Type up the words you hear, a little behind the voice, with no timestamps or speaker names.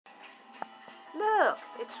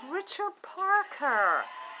it's Richard Parker.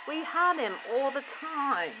 We had him all the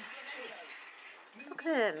time. Look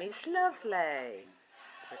at him, he's lovely.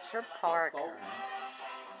 Richard Parker.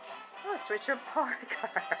 Oh, it's Richard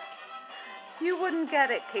Parker. You wouldn't get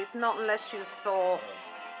it, Keith, not unless you saw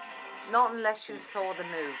the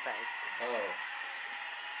movie. Oh.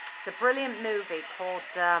 It's a brilliant movie called.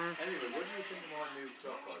 Anyway, what do you think of my new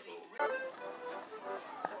clock I bought?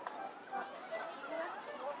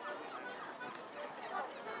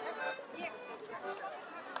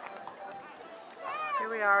 Here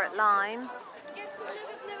we are at Line.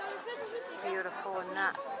 It's beautiful, isn't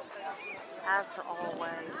it? As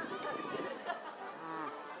always.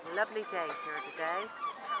 Lovely day here today.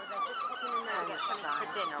 Sunshine. For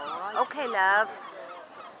dinner, all right? Okay, love.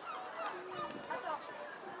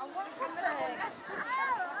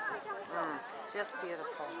 Just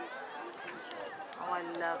beautiful. Oh, I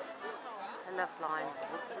love Line.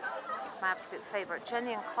 It's my absolute favourite.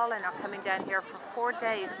 Jenny and Colin are coming down here for 4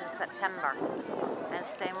 days in September and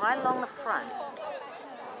staying right along the front.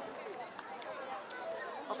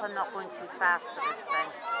 Hope I'm not going too fast for this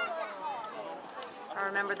thing. I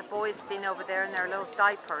remember the boys being over there in their little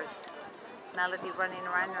diapers. Melody running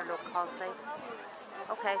around their little cosy.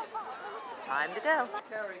 Okay, time to go.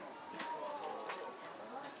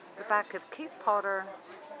 The back of Keith Potter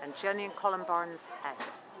and Jenny and Colin Barnes' head.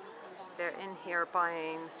 They're in here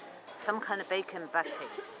buying some kind of bacon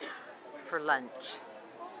butties for lunch.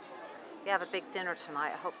 We have a big dinner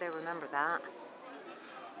tonight. I hope they remember that.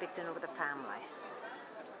 Big dinner with the family.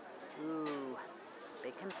 Ooh,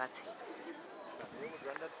 bacon butties.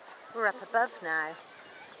 We're up above now.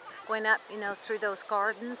 Going up, you know, through those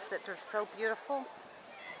gardens that are so beautiful.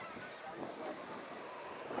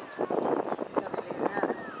 Lovely, isn't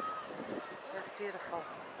it? It's beautiful.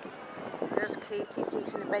 There's Keith, he's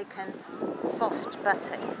eating a bacon sausage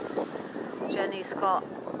butty. Jenny's got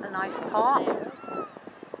a nice pot.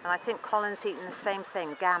 And I think Colin's eating the same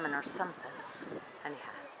thing, gammon or something.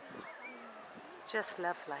 Anyhow, just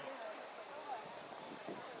lovely.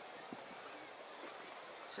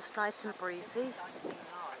 It's just nice and breezy.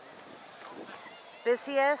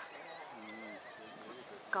 Busiest?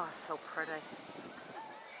 God, so pretty.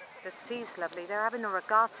 The sea's lovely. They're having a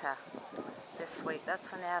regatta this week.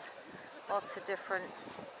 That's when they have lots of different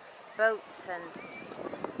boats and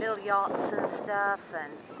little yachts and stuff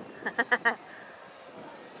and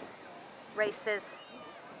races.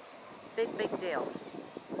 Big deal.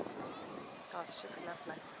 God, it's just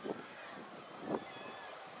lovely.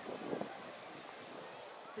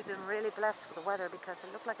 We've been really blessed with the weather because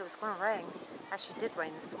it looked like it was going to rain. Actually did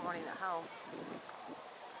rain this morning at home.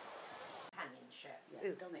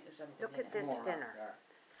 Ooh, look at this dinner.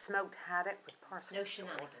 Smoked haddock with parsley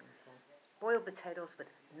sauce. Boiled potatoes with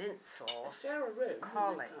mint sauce.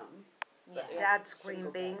 Colin. Dad's green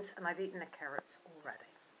beans, and I've eaten the carrots already.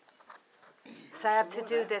 So I have to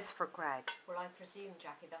do this for Greg. Well, I presume,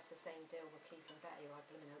 Jackie, that's the same deal with Keith and Betty, I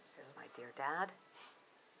blooming hope so. This is my dear dad.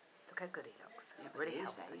 Look how good he looks. Yeah, really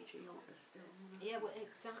healthy. Yeah, well,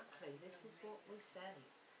 exactly. This is what we say.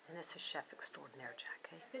 And this is chef extraordinaire,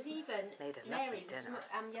 Jackie. Because even Mary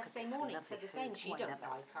yesterday morning said the same. She don't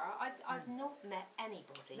like her. I've not met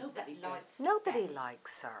anybody that likes her. Nobody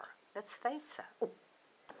likes her. Let's face it. Oh.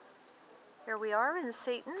 Here we are in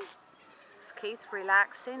Seaton. It's Keith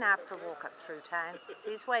relaxing after a walk up through town.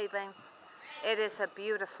 He's waving. It is a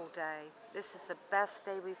beautiful day. This is the best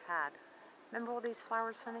day we've had. Remember all these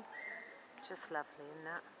flowers, honey? Just lovely, isn't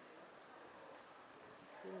that?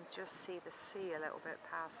 You can just see the sea a little bit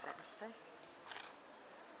past there, see?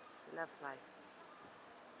 Lovely.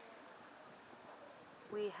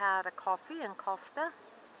 We had a coffee in Costa,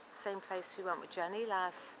 same place we went with Jenny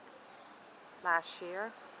last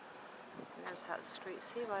year. And there's that street,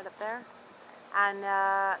 see, right up there. And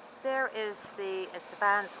there is it's the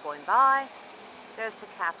bands going by. There's the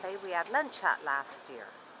cafe we had lunch at last year.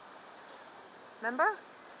 Remember?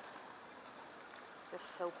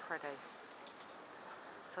 Just so pretty.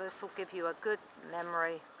 So this will give you a good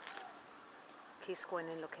memory. Keith's going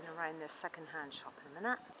and looking around this second-hand shop in a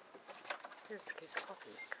minute. Here's the Keith's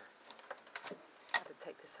coffee maker. I have to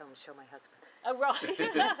take this home and show my husband. Oh, right.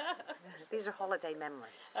 These are holiday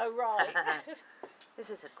memories. Oh, right. This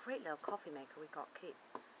is a great little coffee maker we got Keith.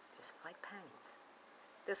 Just £5.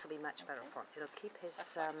 This will be much better for him.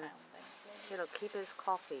 It'll keep his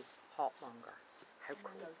coffee hot longer. How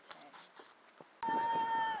cool.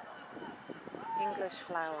 English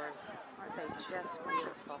flowers, aren't they just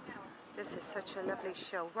beautiful? This is such a lovely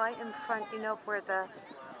show. Right in front, you know, where the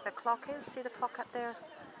clock is. See the clock up there?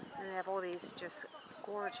 And they have all these just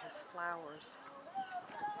gorgeous flowers.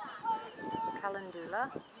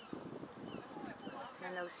 Calendula.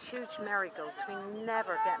 And those huge marigolds, we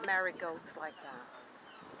never get marigolds like that.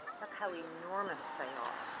 Look how enormous they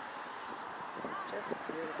are. Just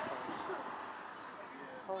beautiful.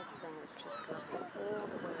 The whole thing is just lovely all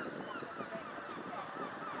the way across.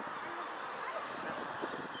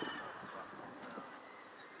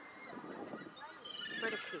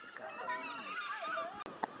 Where did Keith go?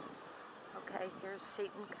 Okay, here's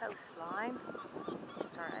Seaton Coastline.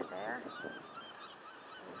 Start right there.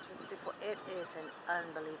 Just before, it is an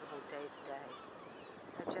unbelievable day today.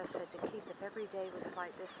 I just said to Keith, if every day was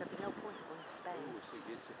like this, there'd be no point in going to Spain.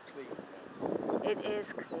 It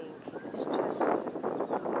is clean, Keith. It's just beautiful.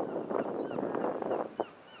 I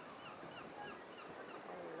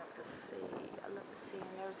love the sea. I love the sea.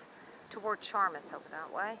 And there's toward Charmouth over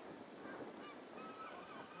that way.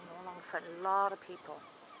 Alongside a lot of people.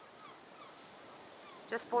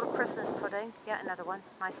 Just bought a Christmas pudding, yet another one,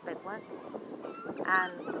 nice big one.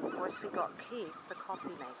 And of course we got Keith, the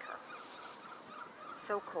coffee maker.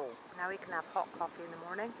 So cool. Now we can have hot coffee in the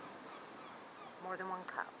morning, more than one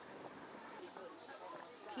cup.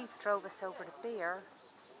 Keith drove us over to beer,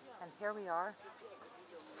 and here we are,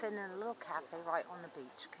 sitting in a little cafe right on the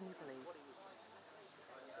beach. Can you believe?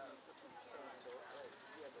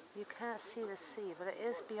 You can't see the sea, but it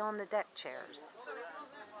is beyond the deck chairs.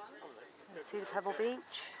 You see the Pebble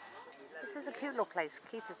Beach? This is a cute little place.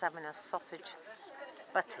 Keith is having a sausage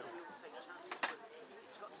butty.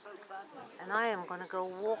 And I am going to go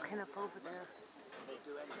walking up over there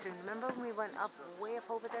soon. Remember when we went up, way up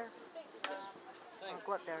over there? I'll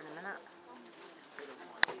go up there in a minute.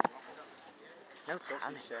 No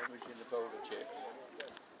telling. Sandwich in the bowl of chips.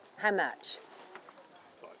 How much?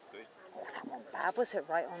 £5. Oh, that wasn't bad, was it?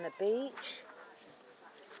 Right on the beach.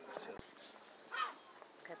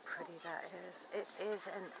 Look how pretty that is. It is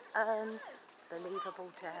an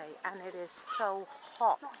unbelievable day, and it is so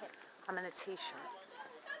hot. I'm in a t-shirt.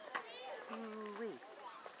 Ooh-wee.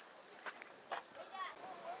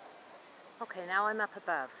 Okay, now I'm up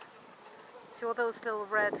above. See all those little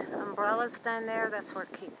red umbrellas down there? That's where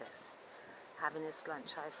Keith is, having his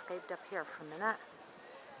lunch. I escaped up here for a minute,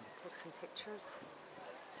 take some pictures.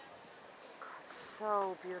 God,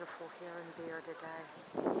 so beautiful here in Beer today.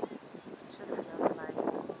 Just lovely.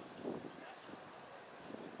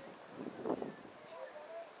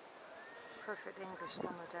 Perfect English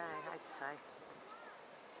summer day, I'd say.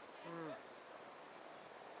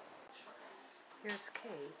 Here's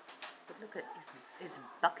Keith, but look at his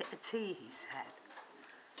bucket of tea he's had.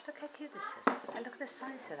 Look how cute this is. And look at the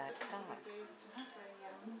size of that car.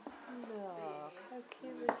 Look how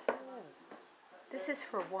cute this is. This is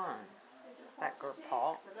for one, that girl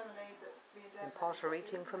pot. And Potter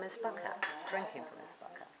eating from his bucket, drinking from his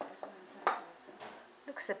bucket.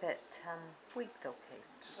 Looks a bit weak though,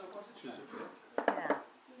 Keith. Yeah.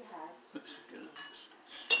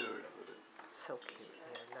 Stir it up a bit. So cute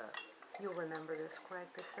here, look. You'll remember this, Greg,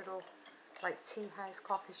 this little like tea house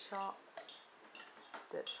coffee shop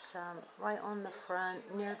that's right on the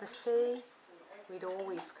front near the sea. We'd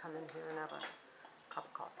always come in here and have a cup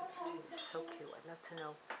of coffee. It's so cute. I'd love to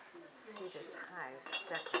know, see this house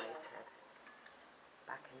decorated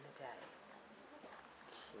back in the day.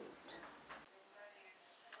 Cute.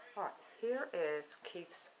 Alright, here is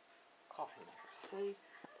Keith's coffee maker. See,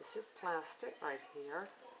 this is plastic right here.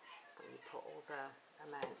 And you put all the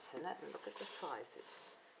amounts in it, and look at the sizes.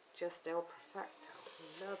 Just El Perfecto.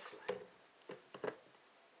 Lovely.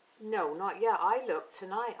 No, not yet. I looked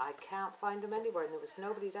tonight. I can't find them anywhere, and there was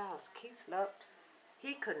nobody to ask. Keith looked.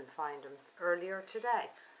 He couldn't find them earlier today.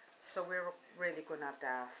 So we're really going to have to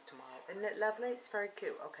ask tomorrow. Isn't it lovely? It's very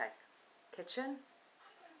cute. Okay. Kitchen.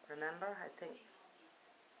 Remember, I think.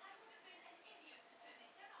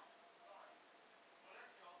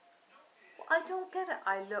 I don't get it.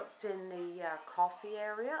 I looked in the coffee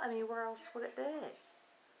area. I mean, where else would it be?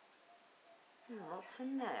 What's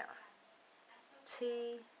in there?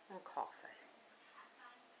 Tea and coffee.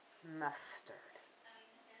 Mustard.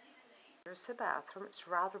 Here's the bathroom. It's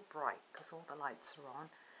rather bright because all the lights are on.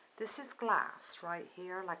 This is glass right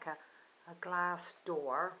here, like a glass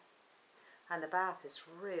door. And the bath is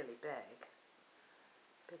really big.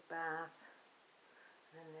 Big bath.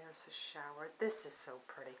 And then there's a shower. This is so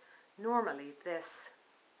pretty. Normally this,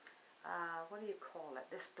 what do you call it,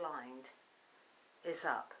 this blind is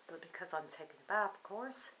up, but because I'm taking a bath, of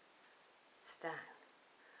course, it's down.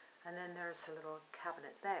 And then there's a little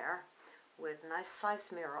cabinet there with a nice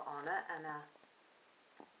size mirror on it and a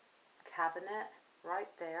cabinet right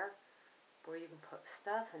there where you can put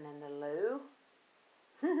stuff, and then the loo,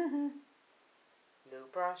 loo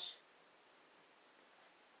brush,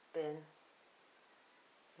 bin,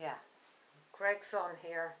 yeah. Greg's on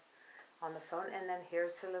here. on the phone. And then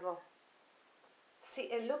here's the little, see,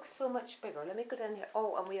 it looks so much bigger. Let me go down here.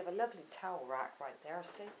 Oh, and we have a lovely towel rack right there,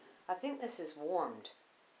 see. I think this is warmed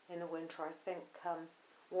in the winter. I think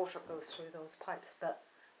water goes through those pipes, but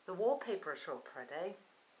the wallpaper is real pretty.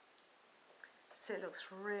 See, it looks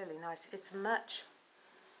really nice. It's much,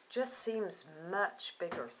 just seems much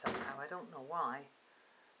bigger somehow. I don't know why,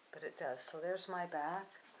 but it does. So there's my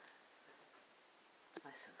bath.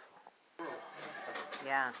 Nice and full.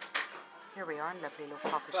 Yeah. Here we are, lovely little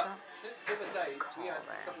coffee shop. Since the other day, we had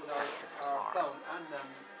trouble with our phone and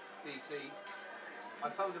BT. I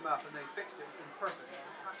phoned them up and they fixed it in perfect.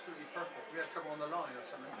 Absolutely perfect. We had trouble on the line or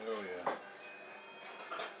something. Oh yeah.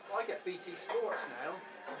 I get BT Sports now,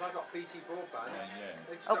 because I got BT broadband.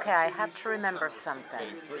 Yeah. Okay, I have to remember something.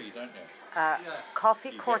 Getting free, don't you? Coffee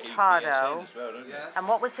You get cortado. EPSN as well, don't you? And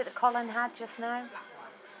what was it that Colin had just now?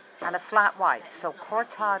 And a flat white. So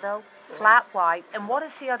cortado, flat white. And what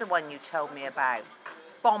is the other one you told me about?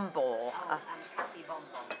 Bonbon. Cafe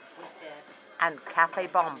bonbon with the And cafe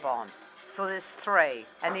bonbon. So there's 3.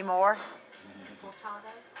 Any more?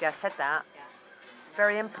 cortado. Yeah, I said that. Yeah.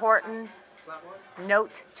 Very important Flat white?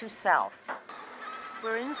 note to self.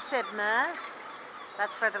 We're in Sidmouth.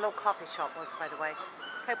 That's where the little coffee shop was, by the way.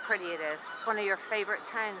 How pretty it is. It's one of your favourite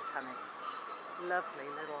towns, honey. Lovely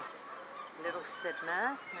little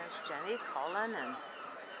Sidmouth. There's Jenny, Colin, and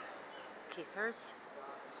Keithers.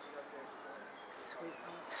 Sweet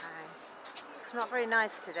little town. It's not very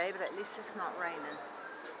nice today, but at least it's not raining.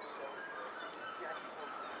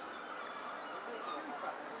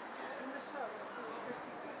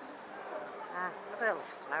 Look at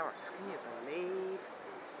those flowers. Can you believe?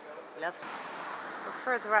 Lovely. We're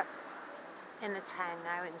further up in the town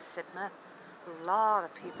now in Sidmouth. A lot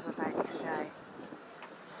of people about today.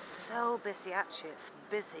 So busy. Actually, it's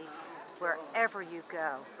busy wherever you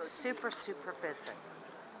go. Super, super busy.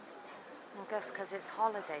 I guess because it's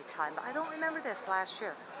holiday time. But I don't remember this last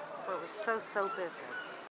year where it was so busy.